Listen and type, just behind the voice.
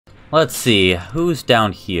Let's see, who's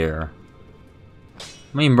down here? How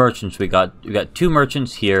many merchants we got? We got 2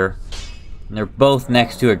 merchants here. And they're both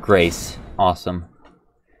next to a Grace. Awesome.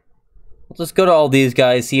 Let's just go to all these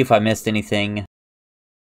guys, see if I missed anything.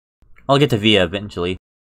 I'll get to Via eventually.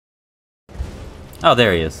 Oh,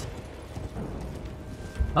 there he is.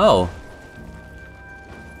 Oh.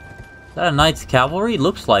 Is that a Knight's Cavalry?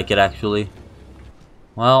 Looks like it, actually.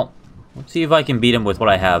 Well, let's see if I can beat him with what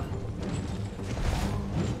I have.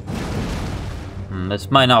 This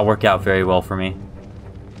might not work out very well for me.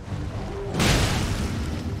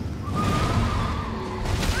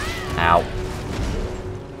 Ow.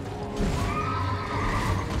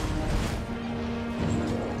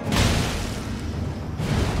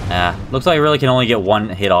 Looks like I really can only get 1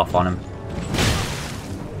 hit off on him.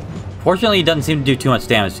 Fortunately, he doesn't seem to do too much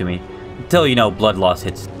damage to me. Until, you know, blood loss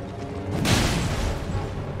hits.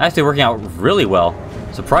 Actually working out really well.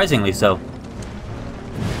 Surprisingly so.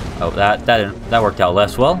 Oh, that worked out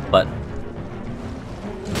less well, but...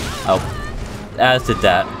 Oh. As did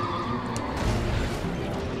that.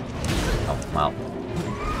 Oh, wow.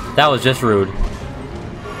 That was just rude.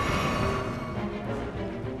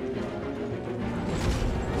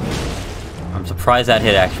 I'm surprised that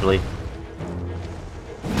hit, actually.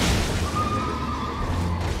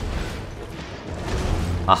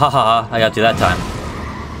 Ahaha, I got you that time.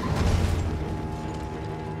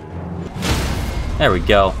 There we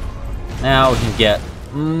go. Now we can get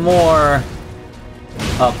more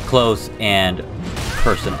up close and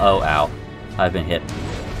person. Oh, ow. I've been hit.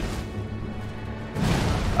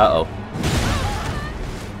 Uh-oh.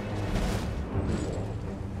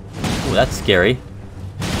 Ooh, that's scary.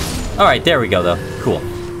 Alright, there we go, though. Cool.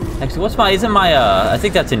 Actually, what's my... Isn't my, I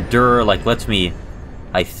think that's Endure, like, lets me,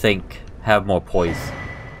 I think, have more poise.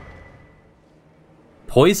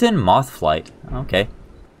 Poison? Mothflight. Okay.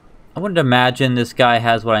 I wouldn't imagine this guy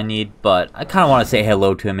has what I need, but I kind of want to say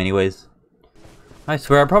hello to him anyways. I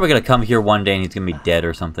swear, I'm probably going to come here one day and he's going to be dead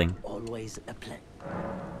or something. Always a plan.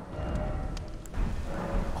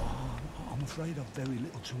 Oh, I'm afraid I've very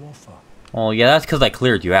little to offer. Well, yeah, that's because I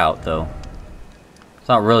cleared you out, though. It's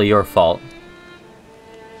not really your fault.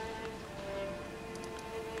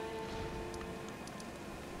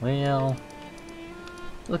 Well,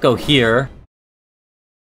 let's go here.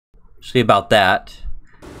 See about that.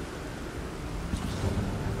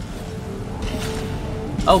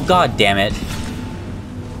 Oh, god damn it.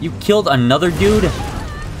 You killed another dude?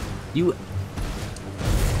 You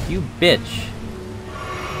bitch.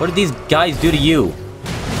 What did these guys do to you?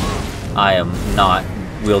 I am not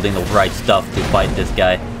wielding the right stuff to fight this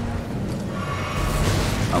guy.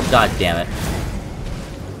 Oh, god damn it.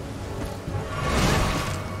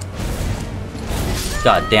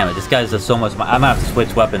 God damn it, this guy's does so much. I'm gonna have to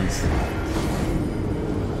switch weapons.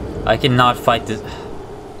 I cannot fight this.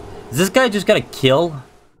 Is this guy just gonna kill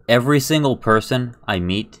every single person I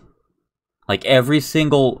meet? Like, every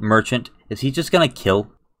single merchant? Is he just gonna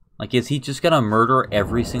kill? Like, is he just gonna murder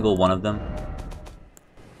every single one of them?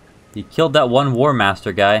 He killed that one War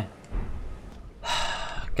Master guy.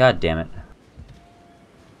 God damn it.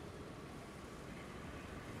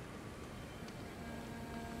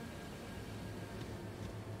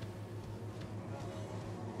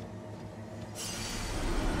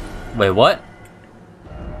 Wait, what?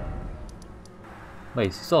 Wait,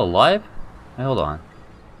 is he still alive? Hey, hold on.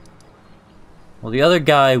 Well, the other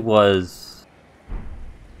guy was...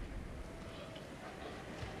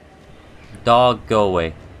 Dog, go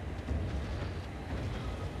away.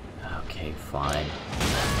 Okay, fine.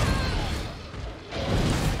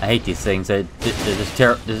 I hate these things. They're just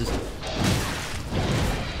terrible.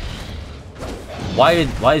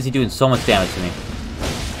 Why is he doing so much damage to me?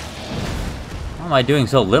 Why am I doing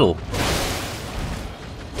so little?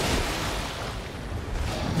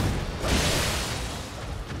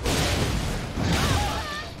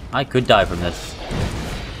 I could die from this.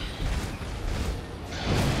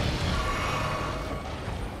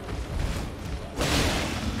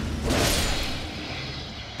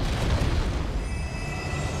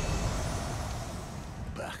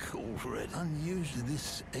 Back over it. Unused to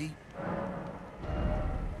this ape.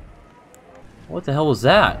 What the hell was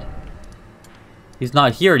that? He's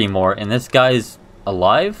not here anymore, and this guy's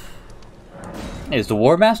alive? Is the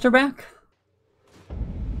War Master back?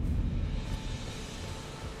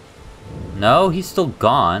 No, he's still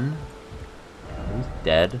gone. He's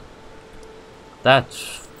dead.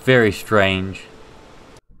 That's very strange.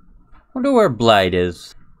 Wonder where Blight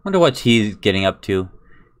is. Wonder what he's getting up to.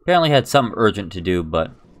 Apparently had something urgent to do,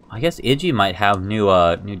 but I guess Iggy might have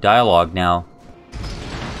new dialogue now.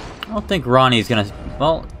 I don't think Ronnie's gonna...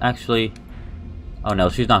 Well, actually... Oh no,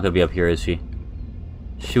 she's not gonna be up here, is she?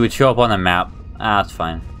 she would show up on the map. Ah, that's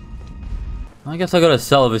fine. I guess I'll go to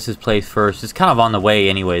Celivis's place first. It's kind of on the way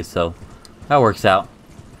anyway, so that works out.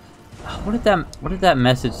 What did that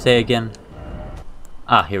message say again?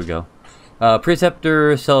 Ah, here we go.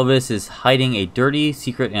 Preceptor Celivis is hiding a dirty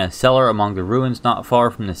secret in a cellar among the ruins not far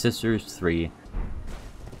from the Sisters 3.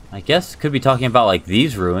 I guess could be talking about like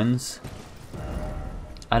these ruins.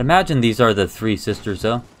 I'd imagine these are the 3 sisters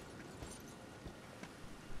though.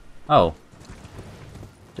 Oh.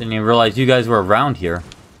 Didn't even realize you guys were around here.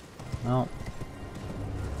 Well.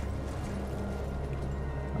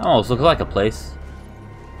 Almost looks like a place.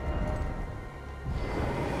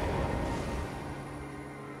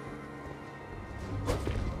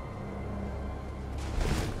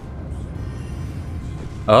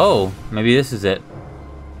 Oh, maybe this is it.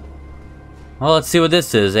 Well, let's see what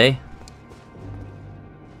this is, eh?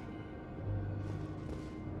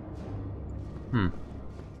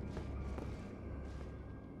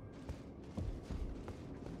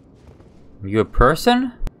 Are you a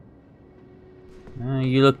person?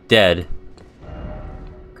 You look dead.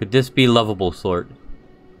 Could this be lovable sort?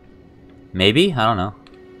 Maybe? I don't know.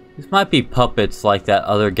 This might be puppets like that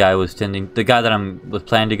other guy was tending. The guy that was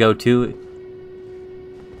planning to go to.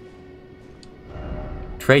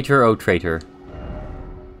 Traitor, oh traitor.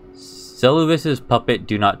 Celivis's puppet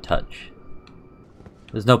do not touch.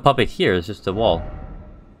 There's no puppet here, it's just a wall.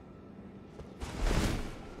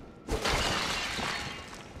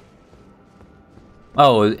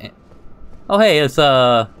 Oh, hey, it's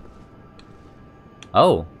oh,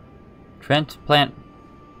 transplant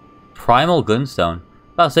primal glintstone.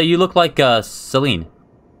 Oh, so you look like Celine.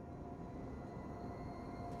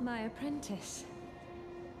 My apprentice.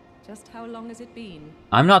 Just how long has it been?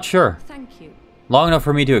 I'm not sure. Thank you. Long enough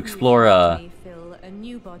for me to explore fill a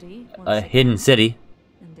new body a hidden city.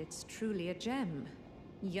 And it's truly a gem.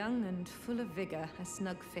 Young and full of vigor, a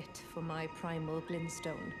snug fit for my primal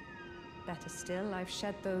glintstone. Better still, I've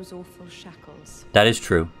shed those awful shackles. That is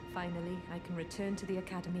true. Finally, I can return to the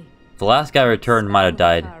academy. The last guy returned might have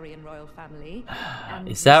died. Carian royal family,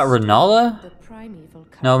 Is that Renala? the primeval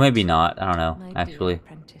No, maybe not. I don't know, my actually. dear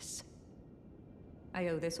apprentice. I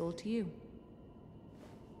owe this all to you.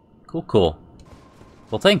 Cool, cool.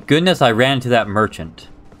 Well, thank goodness I ran into that merchant.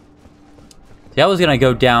 See, I was gonna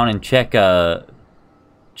go down and check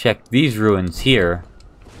these ruins here.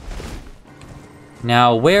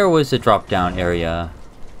 Now, where was the drop-down area?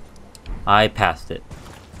 I passed it.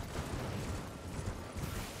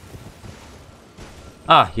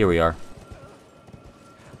 Ah, here we are.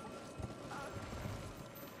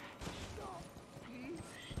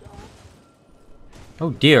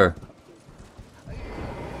 Oh dear.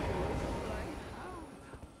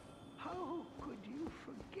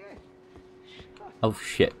 Oh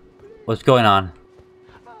shit. What's going on?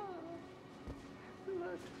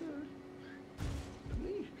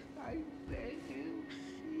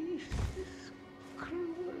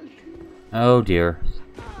 Oh dear.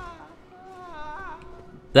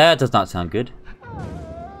 That does not sound good.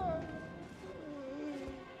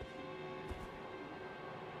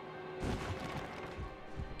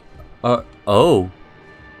 Oh.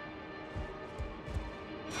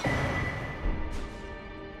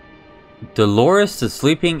 Dolores the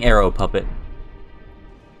Sleeping Arrow Puppet.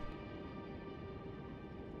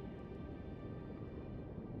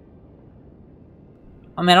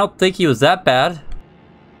 I mean, I don't think he was that bad.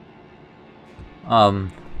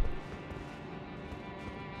 God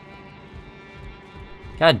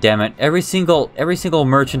damn it. Every single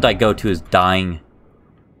merchant I go to is dying.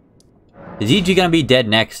 Is EG gonna be dead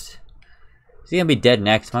next? Is he gonna be dead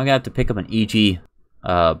next? Am I gonna have to pick up an EG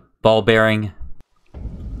ball bearing?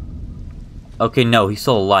 Okay, no, he's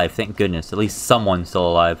still alive, thank goodness. At least someone's still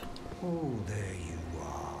alive. Oh, there you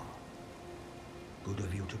are. Good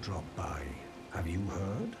of you to drop by. Have you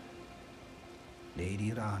heard?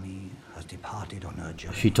 Lady Rani has departed on her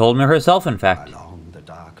journey. She told me herself, in fact. Along the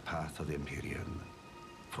dark path of Empyrean,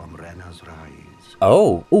 from Rena's Rise.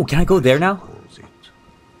 Oh, ooh, can I go there now?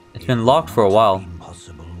 It's been locked for a while.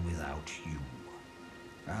 Impossible without you.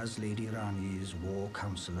 As Lady Rani's war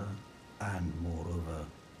counselor, and moreover,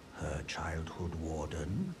 her childhood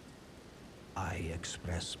warden, I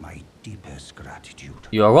express my deepest gratitude.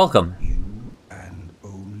 You are welcome. You and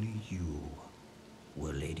only you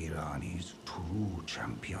were Lady Rani's true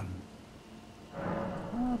champion.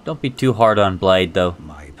 Don't be too hard on Blade, though.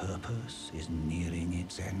 My purpose is nearing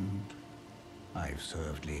its end. I've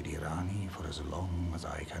served Lady Rani for as long as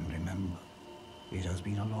I can remember. It has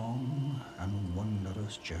been a long and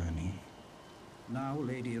wondrous journey. Now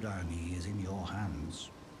Lady Rani is in your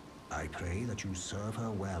hands. I pray that you serve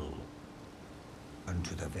her well, and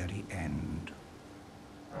to the very end.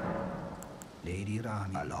 Lady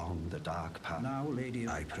Rani along the dark path. Now, Lady,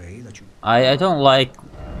 I pray that you... I don't like...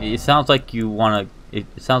 It sounds like you wanna... It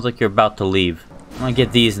sounds like you're about to leave. I'm gonna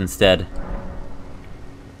get these instead.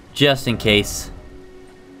 Just in case.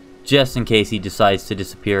 Just in case he decides to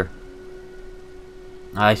disappear.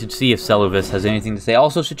 I should see if Celovis has anything to say.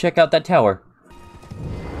 Also should check out that tower.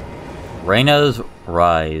 Reyna's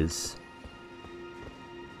Rise.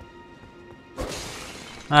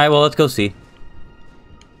 Alright, well, let's go see.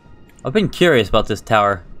 I've been curious about this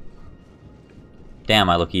tower. Damn,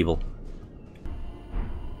 I look evil.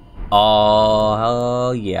 Oh,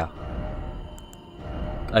 hell yeah.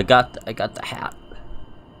 I got the hat.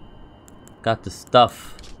 Got the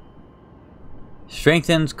stuff.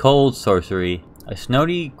 Strengthens cold sorcery. A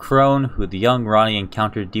snotty crone who the young Ronnie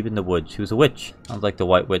encountered deep in the woods. She was a witch. Sounds like the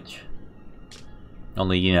White Witch.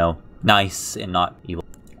 Only, you know, nice and not evil.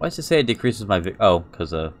 Why does it say it decreases my oh,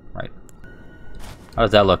 because, right. How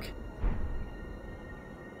does that look?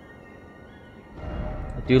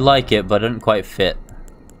 I do like it, but it doesn't quite fit.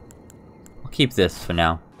 I'll keep this for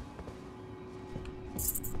now.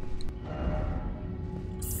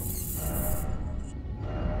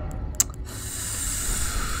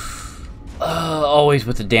 Always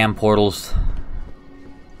with the damn portals.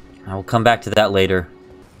 I will come back to that later.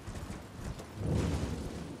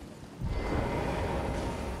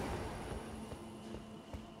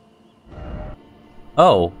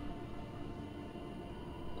 Oh.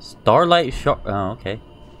 Starlight Shark. Oh, okay.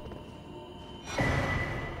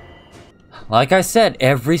 Like I said,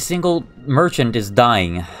 every single merchant is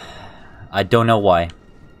dying. I don't know why.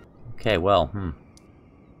 Okay, well,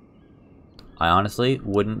 I honestly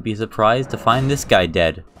wouldn't be surprised to find this guy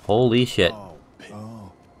dead. Holy shit.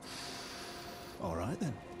 Oh. Alright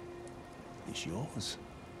then. It's yours.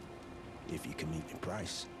 If you can meet your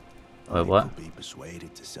price. Wait, what? Could be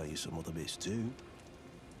persuaded to sell you some other bits too.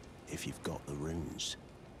 If you've got the runes.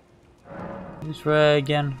 Who's Ray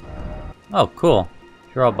again? Oh, cool.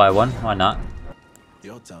 Sure, I'll buy one. Why not?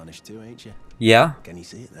 You're tarnished too, ain't you? Yeah? Can you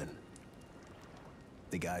see it then?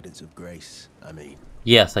 The guidance of grace, I mean.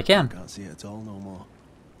 Yes, I can. Can't see it at all no more.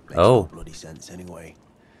 Makes Oh. no bloody sense anyway.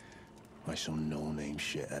 Why some no-name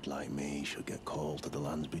shithead like me should get called to the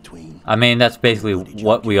lands between. I mean, that's basically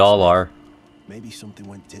what we all are. Maybe something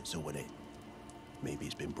went tits with it. Maybe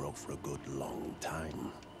it's been broke for a good long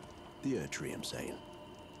time. The earth tree, I'm saying.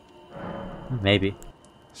 Maybe.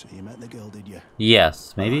 So you met the girl, did you?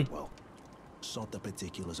 Yes, maybe. Right, well, sort the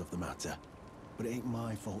particulars of the matter. But it ain't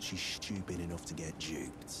my fault she's stupid enough to get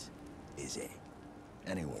duped, is it?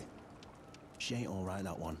 Anyway, she ain't alright,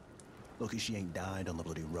 that one. Lucky she ain't died on the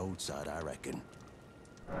bloody roadside, I reckon.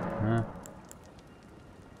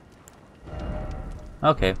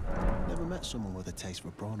 Okay. Never met someone with a taste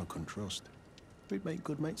for prawn I couldn't trust. We'd make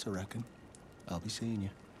good mates, I reckon. I'll be seeing you.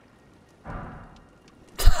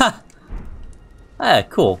 Ah,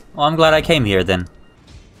 cool. Well, I'm glad I came here then.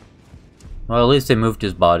 Well, at least they moved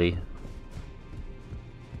his body.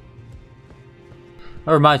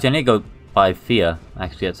 That reminds me, I need to go by Fia,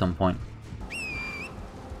 actually, at some point.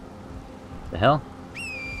 The hell?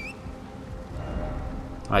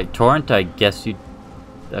 Alright, Torrent, I guess you...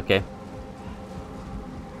 Okay.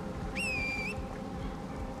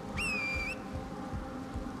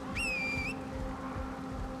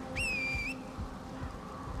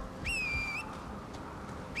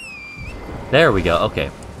 There we go,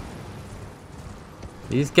 okay.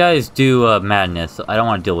 These guys do madness, so I don't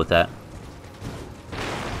want to deal with that.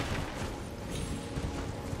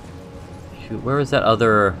 Shoot, where was that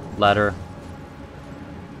other ladder?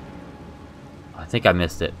 I think I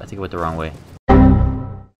missed it. I think I went the wrong way.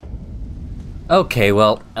 Okay,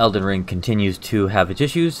 well, Elden Ring continues to have its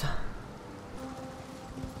issues.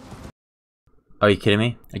 Are you kidding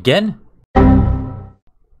me? Again?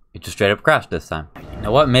 It just straight up crashed this time. You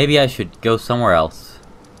know what? Maybe I should go somewhere else.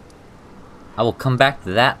 I will come back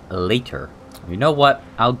to that later. You know what?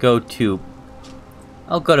 I'll go to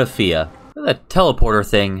Fia. That teleporter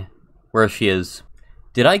thing. Where she is.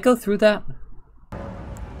 Did I go through that?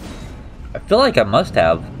 I feel like I must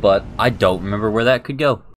have, but I don't remember where that could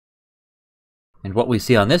go. And what we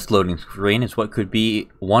see on this loading screen is what could be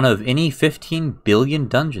one of any 15 billion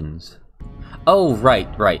dungeons. Oh, right.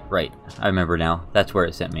 I remember now. That's where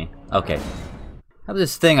it sent me. Okay. I have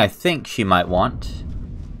this thing I think she might want.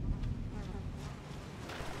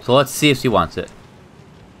 So let's see if she wants it.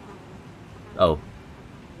 Oh.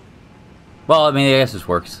 Well, I mean, I guess this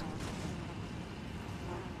works.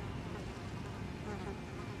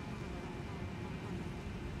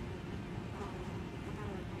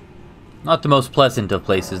 Not the most pleasant of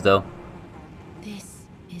places, though. This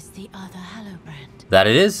is the other Hallowbrand. That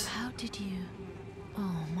it is? How did you...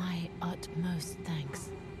 Oh, my most thanks.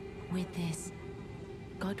 With this,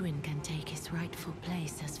 Godwin can take his rightful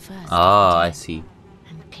place as first. Ah, I see.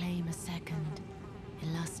 And claim a second,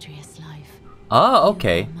 illustrious life. Ah,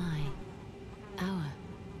 okay. You are our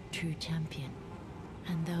true champion.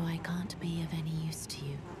 And though I can't be of any use to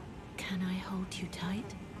you, can I hold you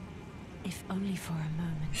tight? If only for a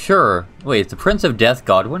moment. Sure. Wait, is the Prince of Death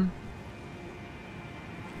Godwin?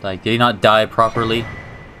 Like, did he not die properly?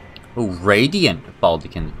 Oh, radiant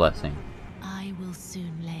Baldachin's blessing. I will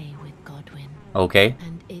soon lay with Godwin. Okay.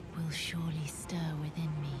 And it will surely stir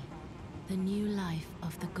within me the new life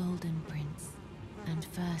of the Golden Prince, and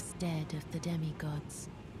first dead of the demigods,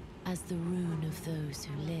 as the rune of those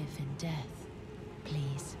who live in death.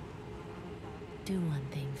 Please, do one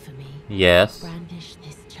thing for me. Yes. Brandish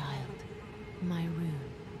this child, my rune,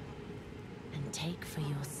 and take for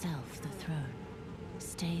yourself the throne.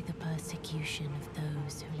 Stay the persecution of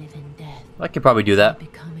those who live in death. I could probably do that.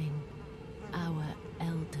 Becoming our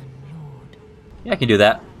Elden Lord. Yeah, I can do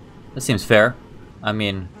that. That seems fair. I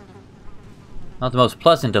mean, not the most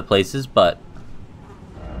pleasant of places, but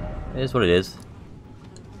it is what it is.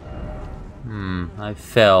 I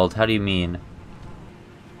failed. How do you mean?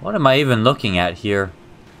 What am I even looking at here?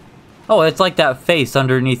 Oh, it's like that face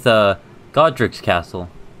underneath Godric's castle.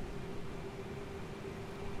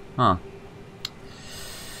 Huh.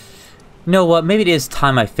 You know what? Maybe it is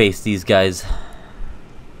time I face these guys.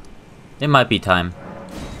 It might be time.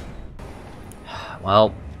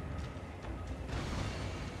 Well,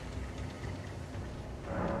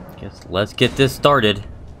 guess let's get this started.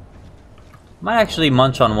 Might actually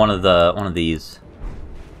munch on one of these.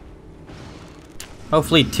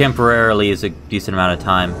 Hopefully temporarily is a decent amount of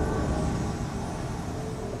time.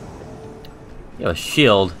 You have a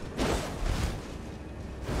shield.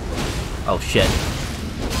 Oh shit.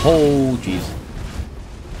 Oh jeez.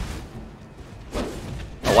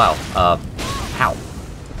 Oh wow. How?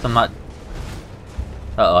 I'm not.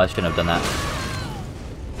 Uh-oh, I shouldn't have done that.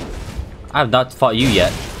 I have not fought you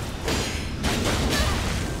yet.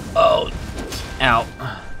 Oh. Ow.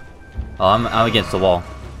 Oh, I'm against the wall.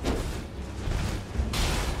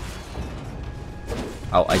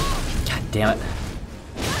 Oh, God damn it.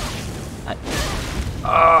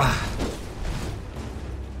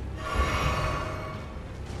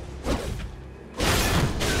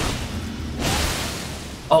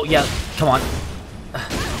 Oh, yeah. Come on.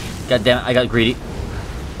 God damn it. I got greedy.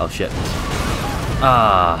 Oh, shit.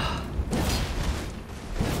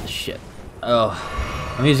 Shit.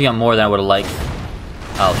 Oh. I'm using it more than I would have liked.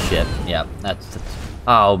 Oh, shit. Yeah, that's...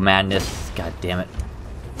 Oh, madness. God damn it.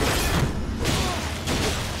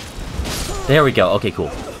 There we go. Okay,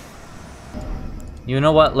 cool. You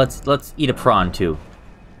know what? Let's eat a prawn, too.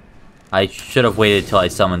 I should have waited till I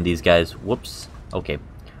summoned these guys. Whoops. Okay.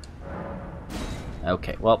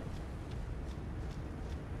 Okay, well.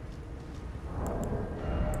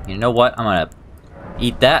 You know what? I'm gonna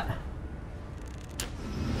eat that.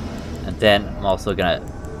 And then I'm also gonna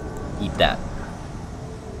eat that.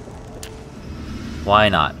 Why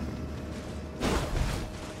not?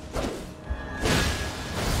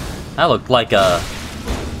 That looked like a...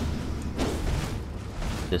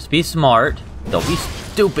 Just be smart. Don't be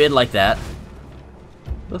stupid like that.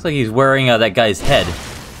 Looks like he's wearing that guy's head.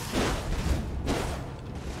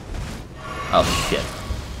 Oh shit.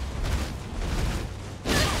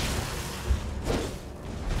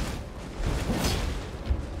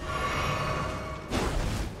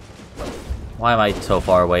 Why am I so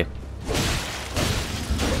far away?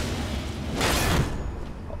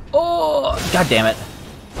 Oh, god damn it.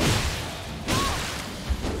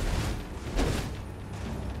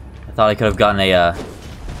 I thought I could have gotten a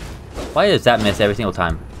Why does that miss every single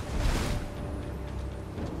time?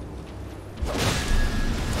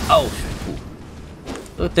 Oh,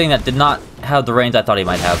 good thing that did not have the range I thought he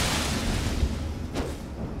might have.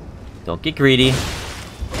 Don't get greedy.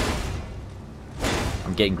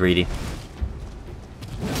 I'm getting greedy.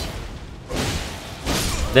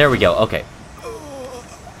 There we go, okay.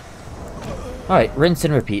 Alright, rinse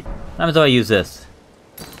and repeat. How much do I use this?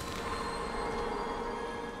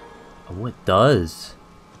 Oh, it does.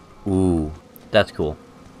 Ooh, that's cool.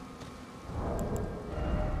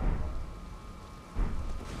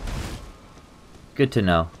 Good to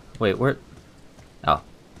know. Wait, where? Oh,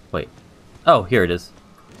 wait. Oh, here it is.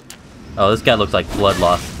 Oh, this guy looks like blood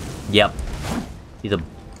loss. Yep. He's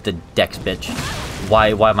the dex bitch. Why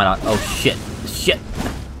am I not? Oh shit. Shit.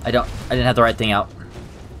 I didn't have the right thing out.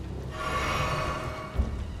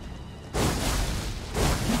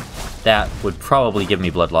 That would probably give me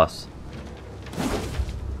blood loss.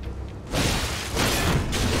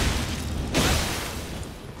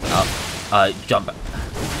 Oh, jump.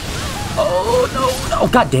 Oh, no, no.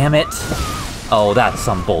 God damn it. Oh, that's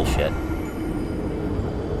some bullshit.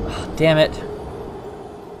 Damn it.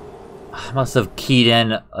 I must have keyed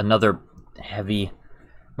in another heavy.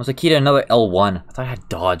 Must have keyed in another L1. I thought I had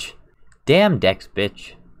dodge. Damn Dex,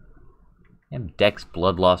 bitch. Damn Dex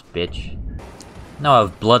blood loss, bitch. No, I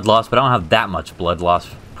have blood loss, but I don't have that much blood loss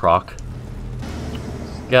proc.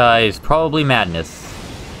 This guy is probably madness.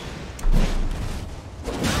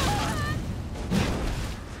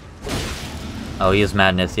 Oh, he is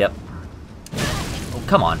madness, yep. Oh,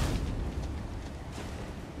 come on.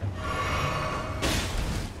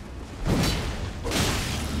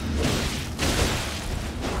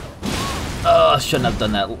 Oh, shouldn't have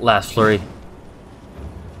done that last flurry.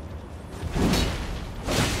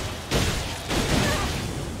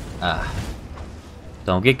 Ah.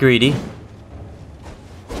 Don't get greedy.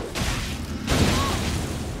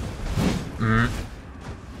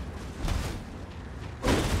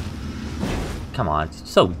 Come on, it's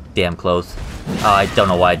so damn close. Oh, I don't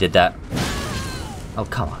know why I did that. Oh,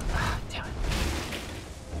 come on. Ah, damn it.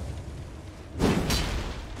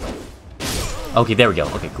 Okay, there we go.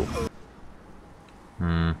 Okay, cool.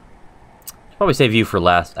 Should probably save you for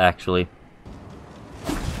last, actually.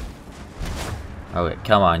 Okay,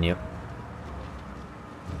 come on, you.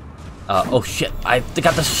 Oh shit, I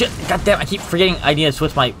got the shit. God damn, I keep forgetting I need to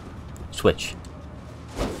switch my switch.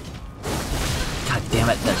 God damn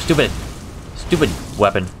it, that stupid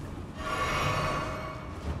weapon.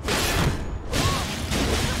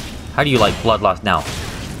 How do you like blood loss now?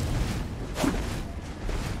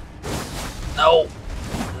 No,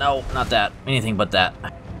 no, not that. Anything but that.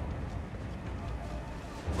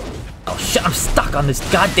 Oh shit, I'm stuck on this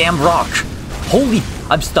goddamn rock. Holy,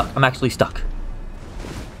 I'm stuck. I'm actually stuck.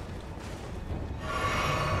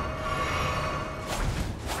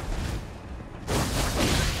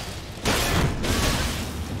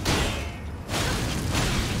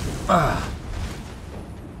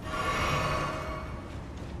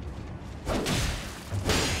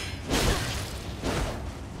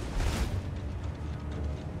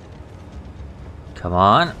 Come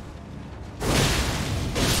on.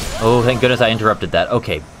 Oh, thank goodness I interrupted that.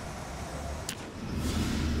 Okay.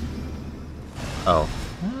 Oh.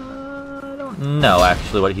 I don't know,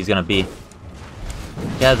 actually, what he's gonna be.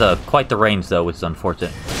 He has quite the range, though, which is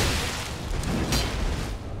unfortunate.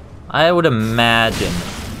 I would imagine...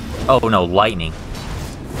 Oh, no, lightning.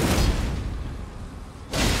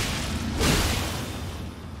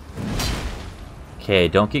 Okay,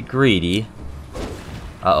 don't get greedy.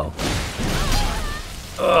 Uh-oh.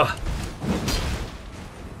 Ugh.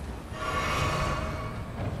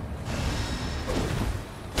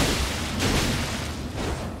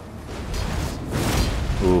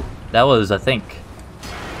 Ooh, that was, I think...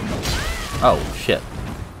 Oh, shit.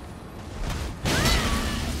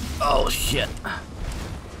 Oh, shit.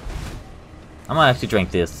 I'm gonna actually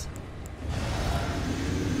drink this.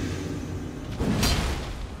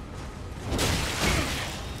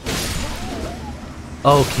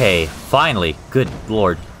 Okay, finally. Good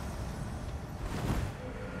lord.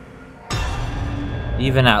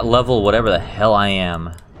 Even at level whatever the hell I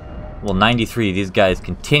am. Well, 93, these guys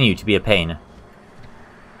continue to be a pain.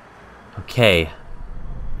 Okay.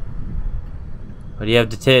 What do you have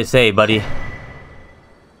to say, buddy?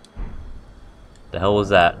 The hell was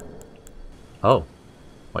that? Oh.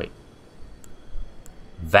 Wait.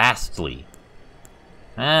 Vastly.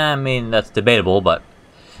 I mean, that's debatable, but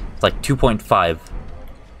it's like 2.5.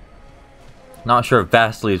 Not sure if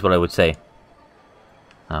vastly is what I would say.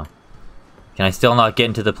 Oh. Can I still not get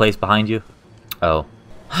into the place behind you? Oh.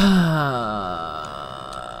 I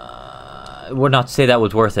would not say that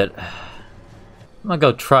was worth it. I'm gonna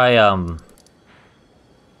go try, I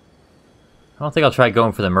don't think I'll try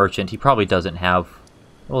going for the merchant. He probably doesn't have...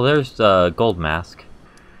 Well, there's the gold mask.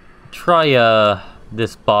 Try,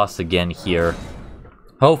 this boss again here.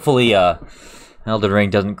 Hopefully, Elden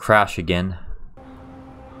Ring doesn't crash again.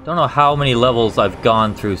 Don't know how many levels I've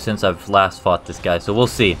gone through since I've last fought this guy, so we'll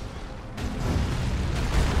see.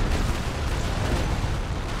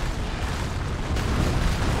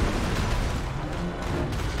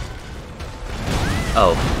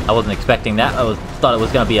 Oh, I wasn't expecting that. I thought it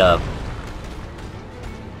was gonna be a...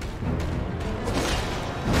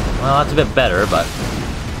 Well, that's a bit better, but...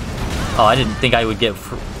 Oh, I didn't think I would get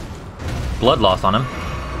blood loss on him.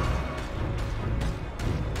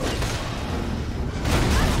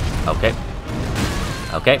 Okay.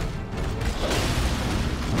 Okay.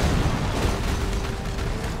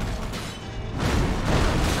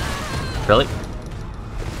 Really?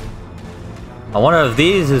 I wonder if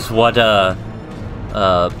these is what,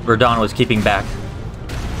 Radahn was keeping back.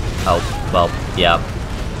 Oh, well, yeah.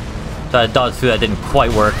 Tried to dodge through, that didn't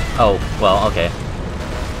quite work. Oh, well, okay.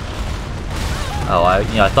 Oh, I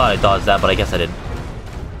thought I dodged that, but I guess I didn't.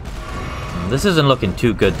 This isn't looking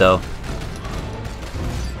too good, though.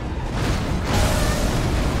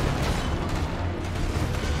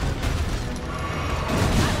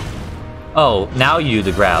 Oh, now you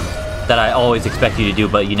do the grab that I always expect you to do,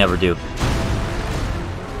 but you never do.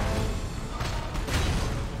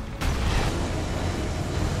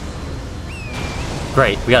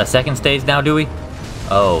 Great, we got a second stage now, do we?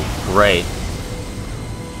 Oh, great.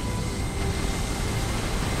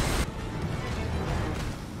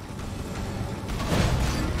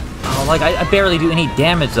 Oh, like, I barely do any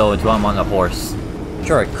damage, though, until I'm on the horse.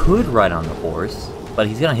 Sure, I could ride on the horse, but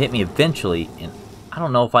he's gonna hit me eventually, and I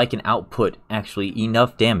don't know if I can output, actually,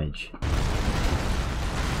 enough damage.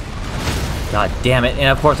 God damn it, and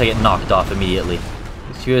of course I get knocked off immediately.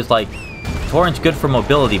 She was like, Torrent's good for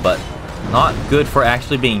mobility, but not good for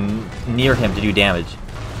actually being near him to do damage.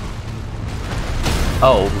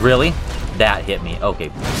 Oh, really? That hit me.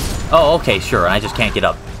 Okay. Oh, okay, sure. I just can't get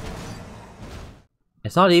up.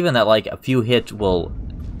 It's not even that, like, a few hits will...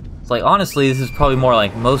 It's like, honestly, this is probably more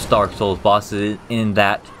like most Dark Souls bosses in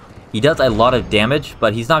that he does a lot of damage,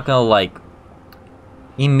 but he's not gonna, like,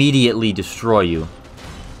 immediately destroy you.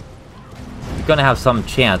 You're gonna have some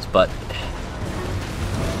chance, but...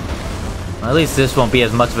 At least this won't be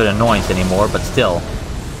as much of an annoyance anymore, but still.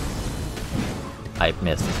 I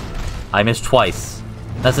missed. I missed twice.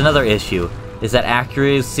 That's another issue, is that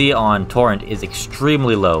accuracy on Torrent is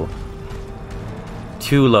extremely low.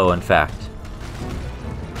 Too low, in fact.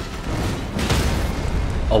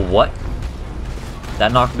 Oh, what?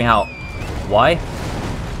 That knocked me out. Why?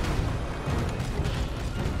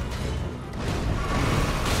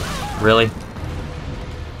 Really?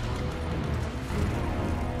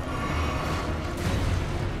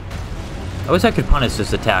 I wish I could punish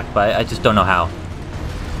this attack, but I just don't know how.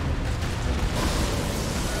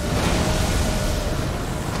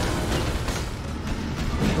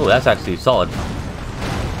 Oh, that's actually solid.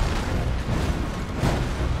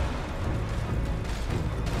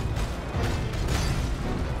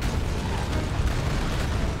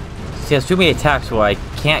 He has too many attacks where I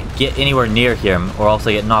can't get anywhere near him, or else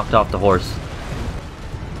I get knocked off the horse.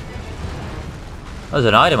 There's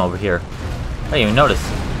an item over here. I didn't even notice.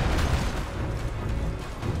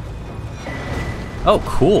 Oh,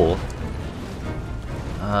 cool.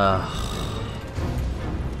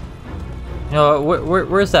 You know,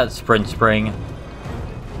 where's that sprint spring?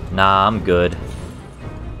 Nah, I'm good.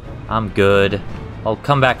 I'm good. I'll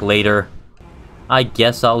come back later. I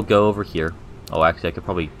guess I'll go over here. Oh, actually, I could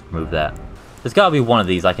probably remove that. There's gotta be one of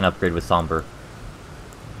these I can upgrade with Somber.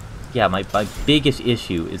 Yeah, my biggest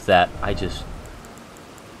issue is that I just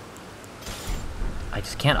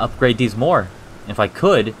can't upgrade these more. If I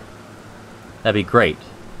could, that'd be great,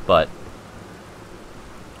 but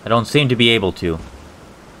I don't seem to be able to.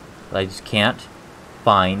 I just can't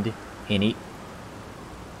find any...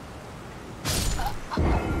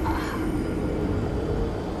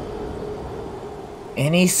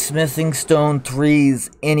 smithing stone 3s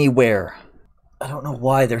anywhere. I don't know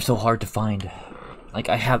why they're so hard to find. Like,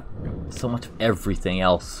 I have so much of everything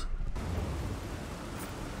else.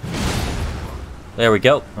 There we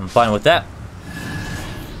go. I'm fine with that.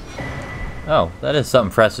 Oh, that is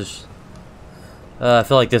something fresh. I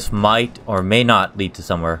feel like this might or may not lead to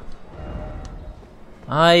somewhere.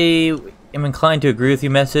 I am inclined to agree with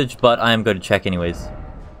your message, but I am going to check anyways.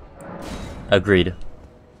 Agreed.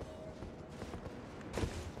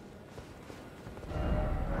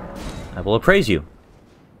 I will appraise you.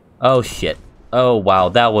 Oh shit. Oh wow,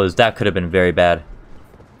 that could have been very bad.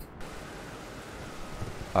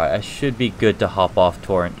 Alright, I should be good to hop off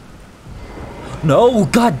Torrent. No,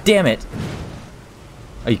 god damn it!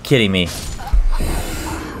 Are you kidding me?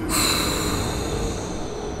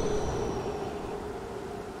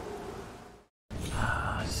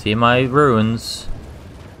 See my ruins.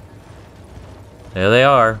 There they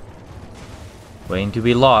are. Waiting to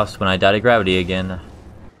be lost when I die to gravity again.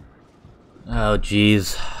 Oh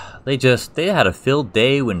jeez. They had a filled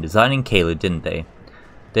day when designing Caelid, didn't they?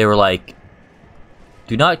 They were like,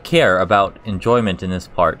 do not care about enjoyment in this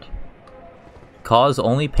part. Cause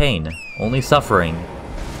only pain, only suffering.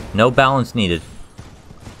 No balance needed.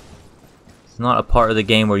 It's not a part of the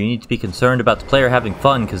game where you need to be concerned about the player having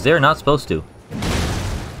fun, because they're not supposed to.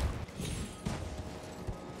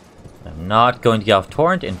 I'm not going to get off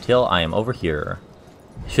Torrent until I am over here.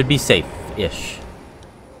 Should be safe-ish.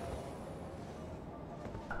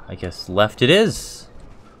 I guess left it is.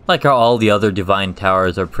 Like how all the other Divine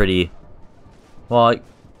Towers are pretty... Well,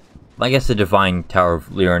 I guess the Divine Tower of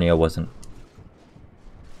Liurnia wasn't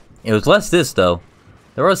It was less this, though.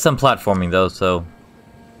 There was some platforming, though, so...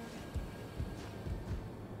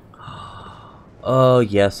 Oh,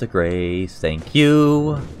 yes, a grace. Thank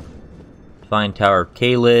you. Divine Tower of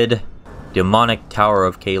Caelid. Demonic Tower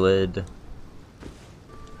of Caelid.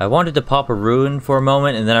 I wanted to pop a rune for a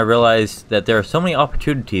moment, and then I realized that there are so many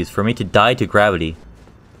opportunities for me to die to gravity.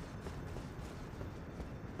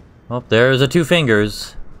 Well, there's the 2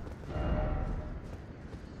 fingers.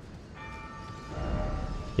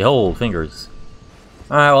 Behold, fingers.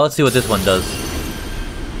 Alright, well, let's see what this one does.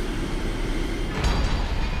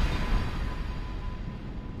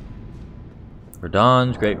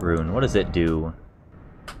 Radahn's Great Rune. What does it do?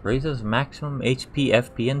 Raises maximum HP,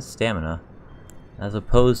 FP, and stamina, as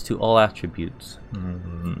opposed to all attributes.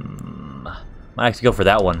 Might actually go for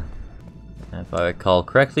that one. If I recall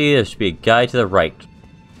correctly, there should be a guy to the right.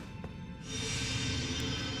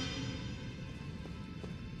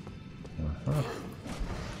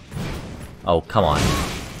 Oh, come on.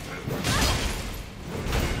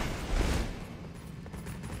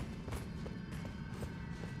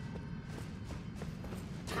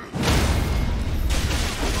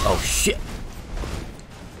 Oh, shit.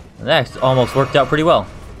 That almost worked out pretty well.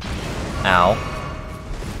 Ow.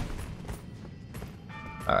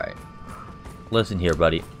 Alright. Listen here,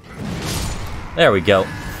 buddy. There we go.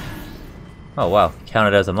 Oh, wow.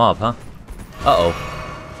 Counted as a mob, huh? Uh-oh.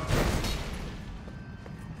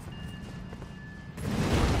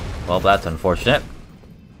 Well, that's unfortunate.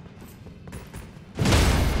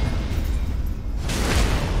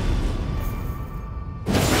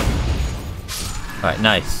 Alright,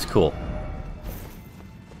 nice. Cool.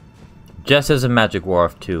 Jess has a magic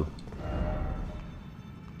wharf, too.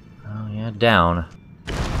 Oh, yeah, down.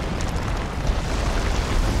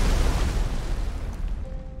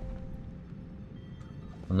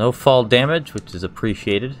 No fall damage, which is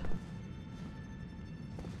appreciated.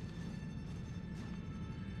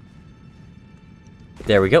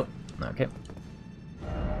 There we go. Okay.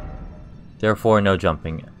 Therefore, no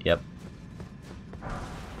jumping. Yep.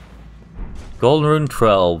 Golden Rune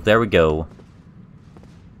 12. There we go.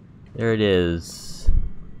 There it is.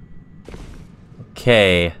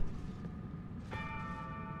 Okay.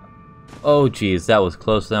 Oh, geez. That was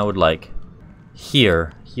closer than I would like.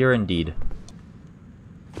 Here. Here indeed.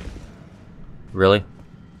 Really?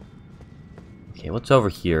 Okay, what's over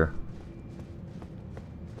here?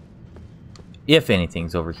 If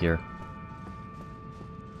anything's over here.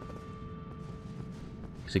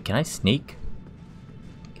 So can I sneak?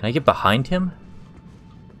 Can I get behind him?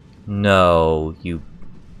 No, you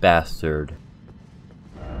bastard.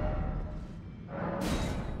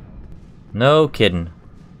 No kidding.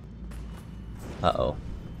 Uh-oh.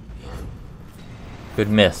 Good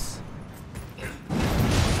miss.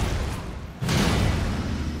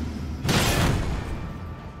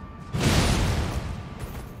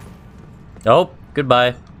 Oh,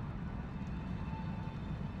 goodbye.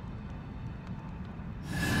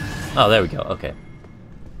 Oh, there we go. Okay.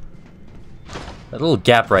 That little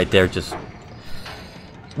gap right there just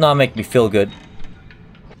does not make me feel good.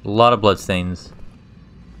 A lot of bloodstains.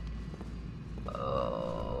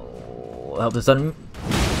 Oh, help this on.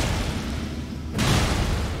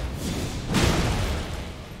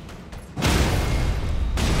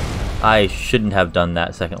 I shouldn't have done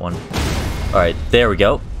that second one. Alright, there we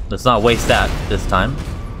go. Let's not waste that this time.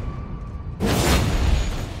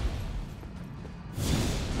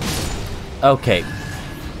 Okay.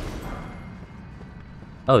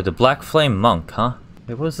 Oh, the Black Flame Monk, huh?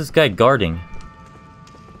 Wait, what was this guy guarding?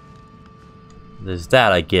 There's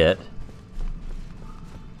that I get.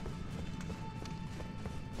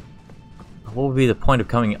 What would be the point of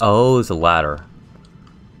coming? Oh, it's a ladder.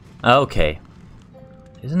 Okay.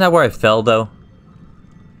 Isn't that where I fell, though?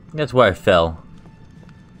 I think that's where I fell.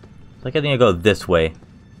 Like, I think I go this way.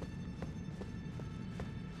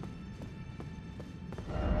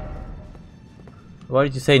 Why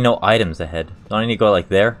did you say no items ahead? Don't I need to go like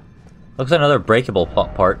there? Looks like another breakable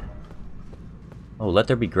part. Oh, let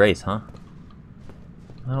there be grace, huh?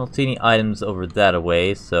 I don't see any items over that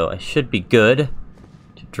away, so I should be good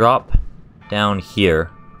to drop down here.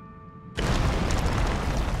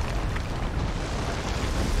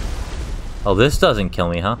 Oh, this doesn't kill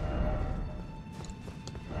me, huh?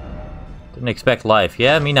 Didn't expect life.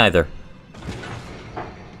 Yeah, me neither.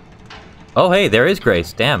 Oh, hey, there is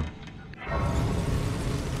grace. Damn.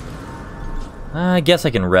 I guess I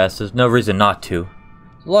can rest. There's no reason not to.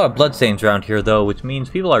 There's a lot of bloodstains around here, though, which means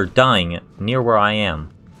people are dying near where I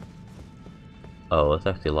am. Oh, it's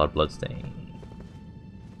actually a lot of bloodstains.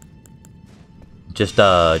 Just,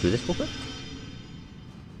 do this real quick.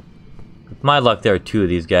 With my luck, there are 2 of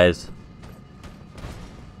these guys.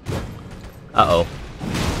 Uh-oh.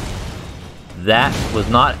 That was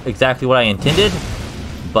not exactly what I intended,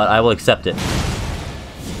 but I will accept it.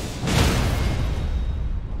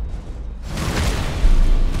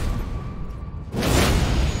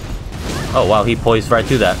 Oh wow, he poised right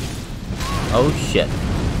through that. Oh shit.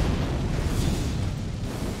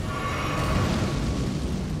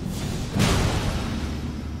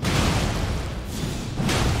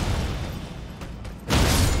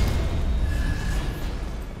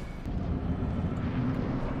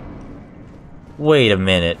 Wait a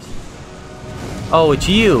minute. Oh, it's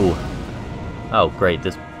you! Oh, great,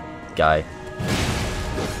 this guy.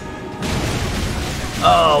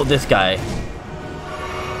 Oh, this guy.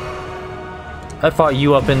 I fought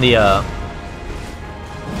you up in the,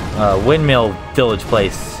 windmill village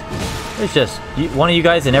place. There's just one of you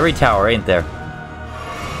guys in every tower, ain't there?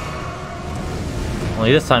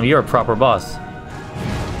 Only this time you're a proper boss.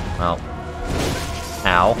 Well.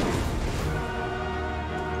 Ow.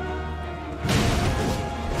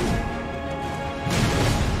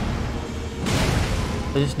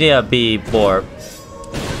 I just need to be more...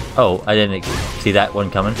 Oh, I didn't see that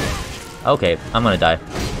one coming. Okay, I'm gonna die.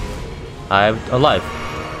 I'm alive.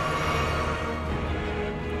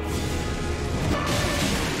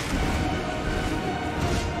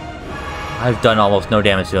 I've done almost no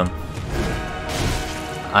damage to him.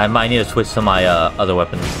 I might need to switch to my other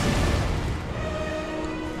weapons.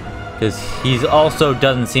 Because he also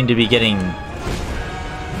doesn't seem to be getting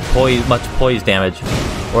much poise damage.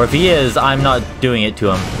 Or if he is, I'm not doing it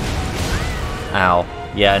to him. Ow.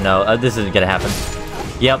 Yeah, no, this isn't gonna happen.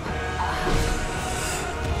 Yep.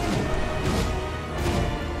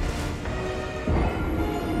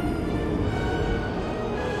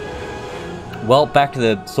 Well, back to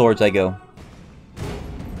the swords I go.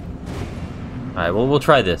 Alright, well, we'll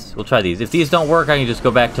try this. We'll try these. If these don't work, I can just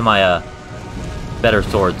go back to my, better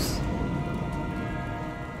swords.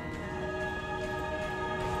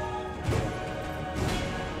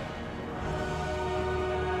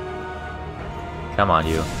 Come on,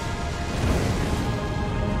 you.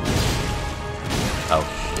 Oh,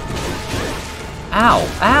 shit. Ow!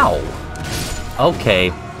 Ow!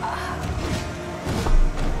 Okay.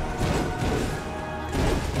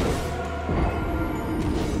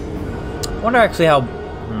 I wonder actually how...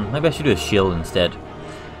 maybe I should do a shield instead.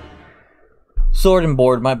 Sword and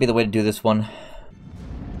board might be the way to do this one.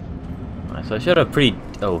 Alright, so I should have pretty...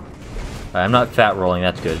 Oh. I'm not fat rolling,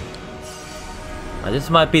 that's good.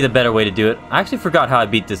 This might be the better way to do it. I actually forgot how I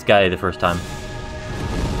beat this guy the first time.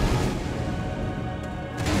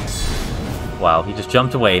 Wow, he just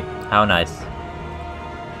jumped away. How nice.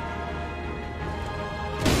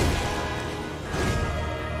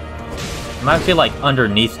 I'm actually, like,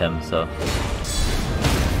 underneath him, so...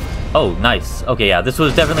 Oh, nice. Okay, yeah, this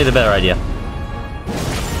was definitely the better idea.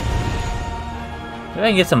 Maybe I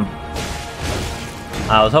can get some...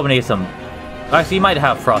 I was hoping to get some... Actually, you might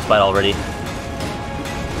have frostbite already.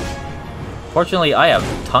 Fortunately, I have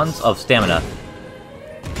tons of stamina.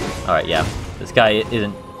 Alright, yeah. This guy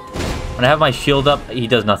isn't... When I have my shield up, he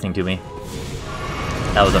does nothing to me.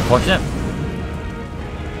 That was unfortunate.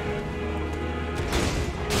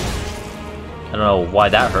 I don't know why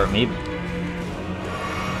that hurt me.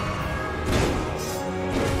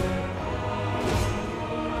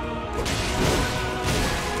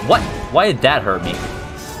 What? Why did that hurt me?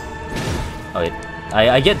 Oh, wait.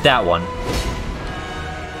 I get that one.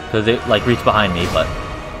 Because it, like, reached behind me, but...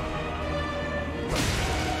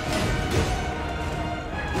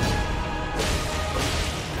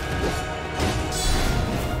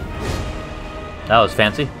 That was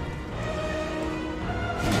fancy.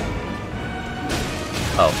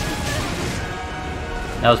 Oh.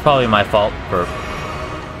 That was probably my fault for...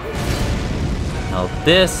 Now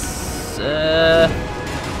this...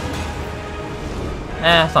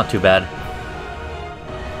 it's not too bad.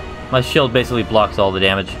 My shield basically blocks all the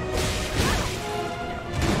damage.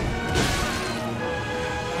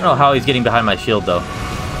 I don't know how he's getting behind my shield, though.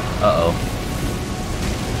 Uh-oh.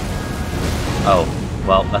 Oh.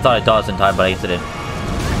 Well, I thought I dodged in time, but I guess I didn't.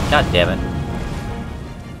 God damn it.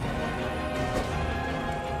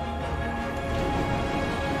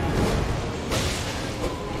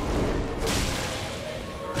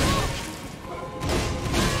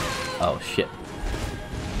 Oh, shit.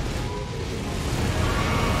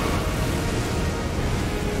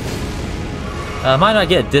 I might not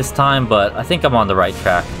get it this time, but I think I'm on the right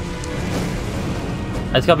track.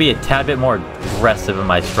 I just gotta be a tad bit more aggressive in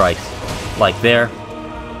my strikes. Like there.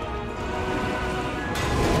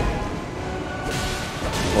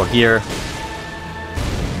 Or here.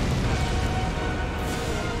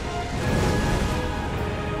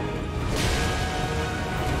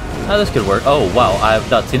 Oh, this could work. Oh, wow, I've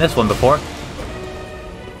not seen this one before.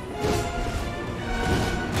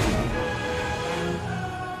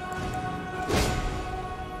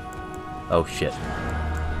 Oh, shit.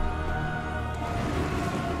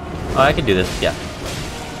 Oh, I can do this, yeah.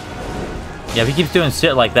 Yeah, if he keeps doing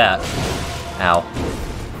shit like that. Ow.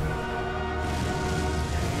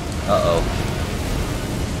 Uh-oh.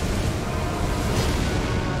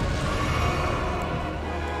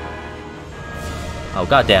 Oh,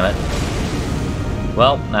 god damn it.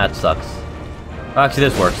 Well, that sucks. Oh, actually,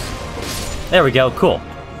 this works. There we go, cool.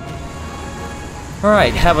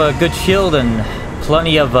 Alright, have a good shield and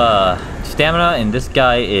plenty of stamina, and this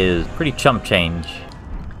guy is pretty chump change.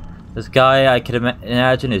 This guy, I could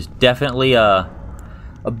imagine, is definitely a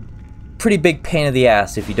pretty big pain in the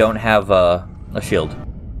ass if you don't have a shield.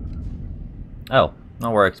 Oh,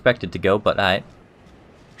 not where I expected to go, but alright.